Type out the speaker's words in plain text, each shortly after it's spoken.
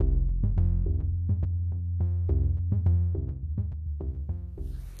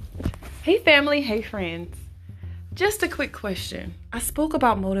Hey family, hey friends. Just a quick question. I spoke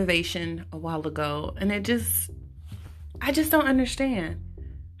about motivation a while ago and I just don't understand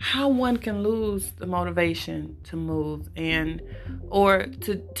how one can lose the motivation to move or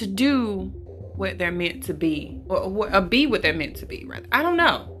to do what they're meant to be or be what they're meant to be, right? I don't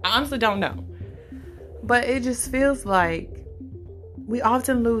know. I honestly don't know. But it just feels like we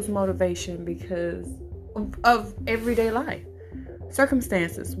often lose motivation because of everyday life.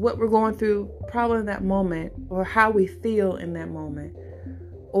 Circumstances, what we're going through probably in that moment, or how we feel in that moment,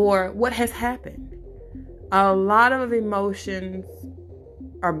 or what has happened. A lot of emotions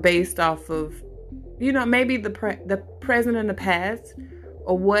are based off of, maybe the present and the past,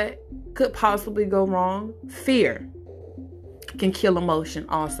 or what could possibly go wrong. Fear can kill emotion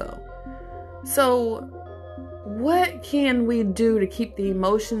also. So what can we do to keep the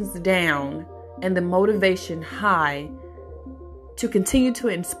emotions down and the motivation high to continue to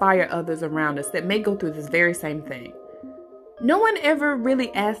inspire others around us that may go through this very same thing? No one ever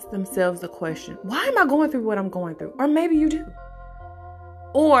really asks themselves the question, why am I going through what I'm going through? Or maybe you do.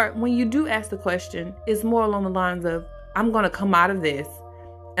 Or when you do ask the question, it's more along the lines of, I'm going to come out of this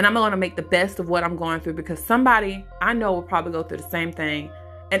and I'm going to make the best of what I'm going through because somebody I know will probably go through the same thing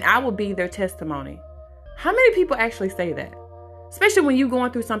and I will be their testimony. How many people actually say that? Especially when you're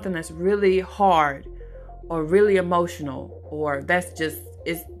going through something that's really hard or really emotional, or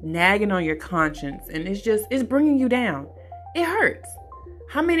it's nagging on your conscience and it's bringing you down. It hurts.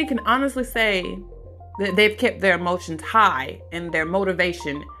 How many can honestly say that they've kept their emotions high and their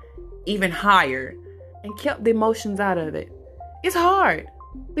motivation even higher and kept the emotions out of it? It's hard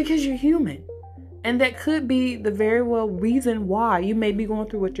because you're human. And that could be the very well reason why you may be going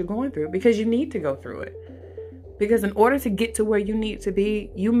through what you're going through, because you need to go through it. Because in order to get to where you need to be,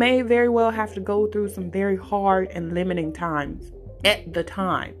 you may very well have to go through some very hard and limiting times at the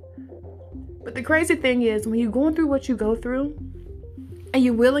time. But the crazy thing is, when you're going through what you go through and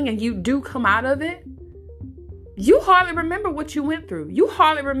you're willing and you do come out of it, you hardly remember what you went through. You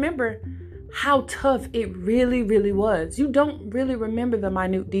hardly remember how tough it really, really was. You don't really remember the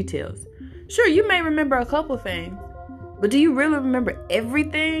minute details. Sure, you may remember a couple things, but do you really remember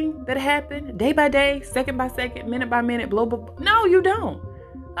everything that happened day by day, second by second, minute by minute, blah, blah, blah? No, you don't.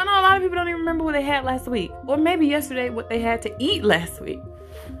 I know a lot of people don't even remember what they had last week, or maybe yesterday what they had to eat last week.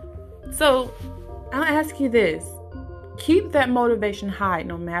 So I'll ask you this. Keep that motivation high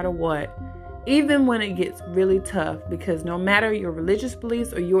no matter what, even when it gets really tough, because no matter your religious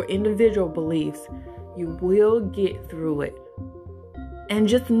beliefs or your individual beliefs, you will get through it. And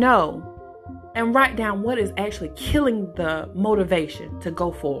just know and write down what is actually killing the motivation to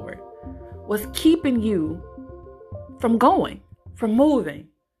go forward. What's keeping you from going, from moving?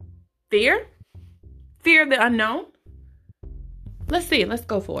 Fear? Fear of the unknown? Let's see. Let's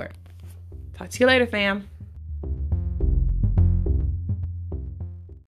go for it. Talk to you later, fam.